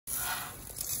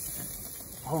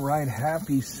All right,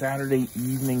 happy Saturday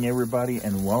evening, everybody,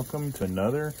 and welcome to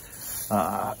another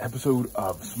episode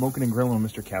of Smoking and Grilling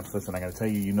with Mr. Caps. Listen, I got to tell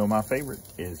you, you know my favorite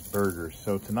is burgers.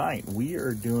 So tonight we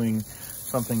are doing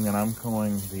something that I'm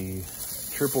calling the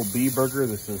Triple B burger.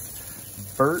 This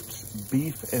is Bert's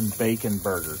Beef and Bacon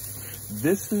Burger.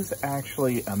 This is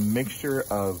actually a mixture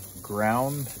of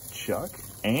ground chuck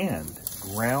and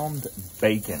ground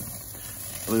bacon.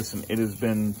 Listen, it has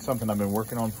been something I've been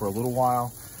working on for a little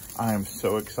while. I am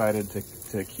so excited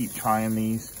to keep trying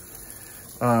these.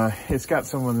 It's got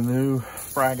some of the new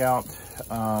frag out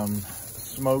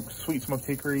sweet smoked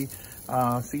hickory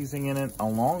seasoning in it,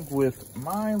 along with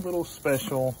my little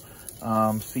special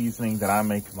seasoning that I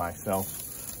make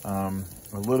myself. A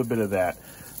little bit of that.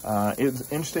 It was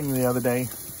interesting the other day.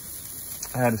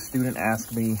 I had a student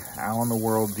ask me, how in the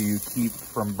world do you keep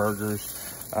from burgers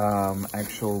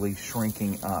actually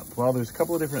shrinking up? Well, there's a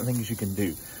couple of different things you can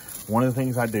do. One of the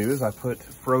things I do is I put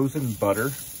frozen butter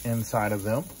inside of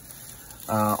them.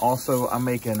 Also, I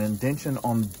make an indention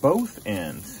on both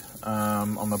ends,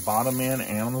 on the bottom end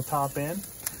and on the top end.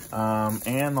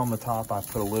 And on the top, I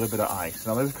put a little bit of ice.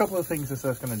 Now, there's a couple of things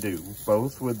that's going to do.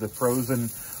 Both with the frozen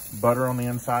butter on the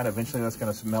inside, eventually that's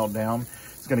going to melt down.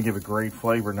 It's going to give a great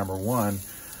flavor, number one.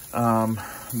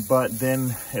 But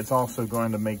then it's also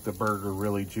going to make the burger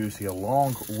really juicy,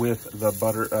 along with the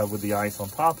butter, with the ice on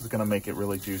top is going to make it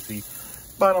really juicy.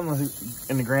 But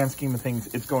in the grand scheme of things,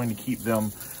 it's going to keep them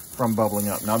from bubbling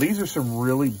up. Now, these are some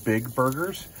really big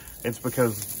burgers. It's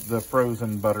because the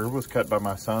frozen butter was cut by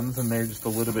my sons and they're just a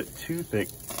little bit too thick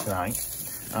tonight.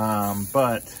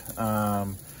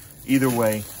 Either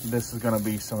way, this is going to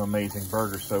be some amazing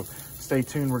burgers. So stay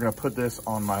tuned. We're going to put this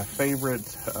on my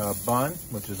favorite bun,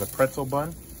 which is a pretzel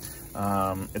bun.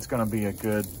 It's going to be a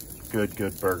good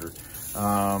burger.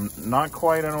 Not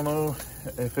quite, I don't know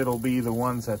if it'll be the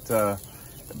ones that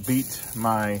beat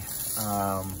my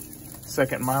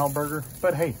second mile burger,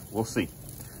 but hey, we'll see.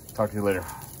 Talk to you later.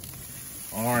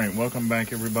 All right, welcome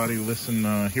back, everybody.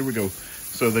 Listen, here we go.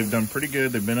 So they've done pretty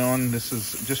good. They've been on. This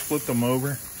is just flipped them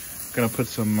over. Gonna put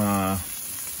some a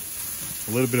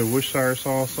little bit of Worcestershire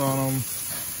sauce on them,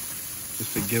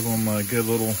 just to give them a good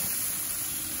little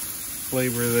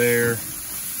flavor there.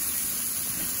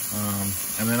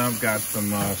 And then I've got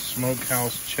some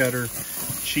Smokehouse Cheddar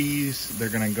Cheese. They're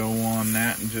gonna go on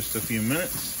that in just a few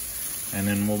minutes, and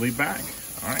then we'll be back.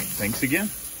 All right, thanks again.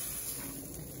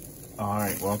 All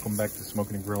right, welcome back to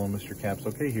Smoking and Grilling, Mr. Caps.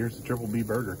 Okay, here's the Triple B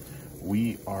burger.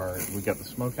 We got the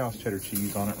Smokehouse Cheddar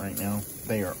Cheese on it right now.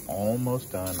 They are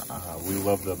almost done. We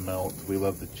love the melt. We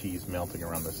love the cheese melting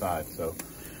around the side. So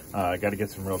I got to get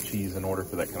some real cheese in order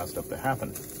for that kind of stuff to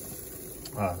happen.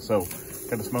 So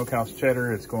got the Smokehouse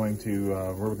Cheddar. It's going to,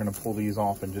 we're going to pull these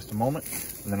off in just a moment,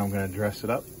 and then I'm going to dress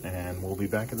it up, and we'll be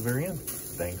back at the very end.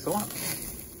 Thanks a lot.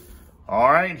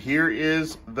 All right, here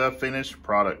is the finished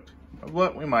product of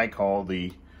what we might call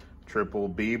the Triple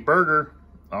B burger.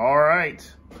 All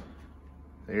right.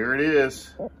 There it is.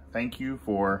 Thank you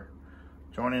for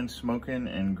joining Smoking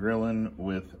and Grilling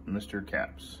with Mr.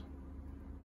 Caps.